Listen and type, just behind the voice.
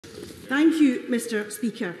Thank you, Mr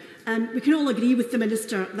Speaker. We can all agree with the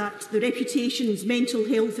Minister that the reputations, mental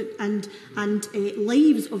health and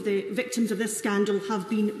lives of the victims of this scandal have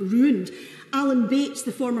been ruined. Alan Bates,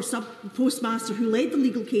 the former sub-postmaster who led the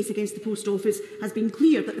legal case against the Post Office, has been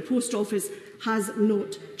clear that the Post Office has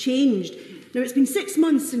not changed. Now, it's been 6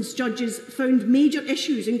 months since judges found major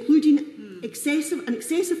issues, including an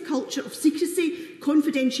excessive culture of secrecy,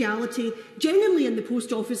 confidentiality, generally in the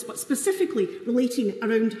Post Office, but specifically relating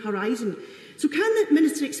around Horizon. So can the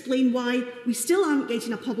Minister explain why we still aren't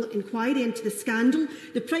getting a public inquiry into the scandal?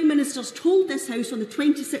 The Prime Minister's told this House on the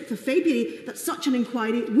 26th of February that such an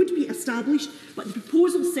inquiry would be established, but the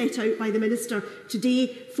proposal set out by the Minister today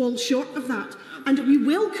falls short of that. And we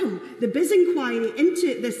welcome the BIS inquiry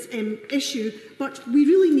into this issue, but we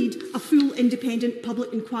really need a full independent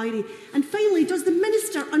public inquiry. And finally, does the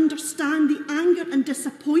Minister understand the anger and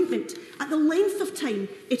disappointment at the length of time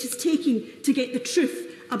it is taking to get the truth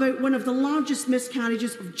about one of the largest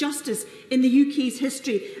miscarriages of justice in the UK's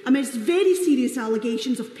history, amidst very serious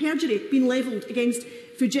allegations of perjury being levelled against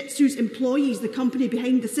Fujitsu's employees, the company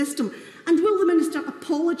behind the system? And will the Minister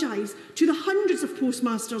apologise to the hundreds of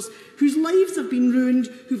postmasters whose lives have been ruined,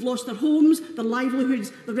 who've lost their homes, their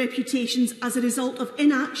livelihoods, their reputations as a result of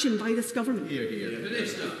inaction by this government?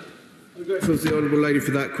 Minister. I'm grateful to the Honourable Lady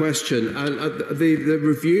for that question. And the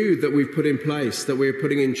review that we've put in place, that we're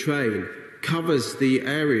putting in train, covers the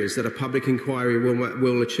areas that a public inquiry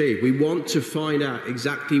will achieve. We want to find out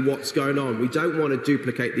exactly what's going on. We don't want to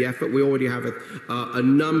duplicate the effort. We already have a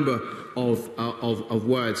number of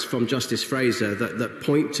words from Justice Fraser that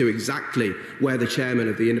point to exactly where the chairman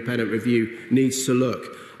of the independent review needs to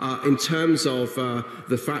look. In terms of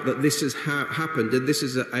the fact that this has happened, and this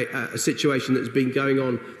is a situation that's been going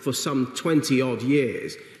on for some 20-odd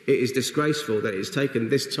years, it is disgraceful that it has taken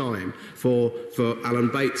this time for Alan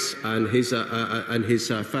Bates and his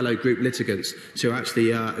fellow group litigants to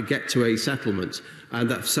actually get to a settlement, and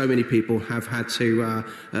that so many people have had to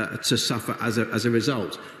suffer as a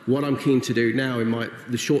result. What I'm keen to do now in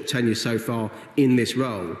the short tenure so far in this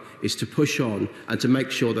role is to push on and to make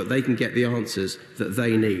sure that they can get the answers that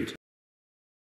they need.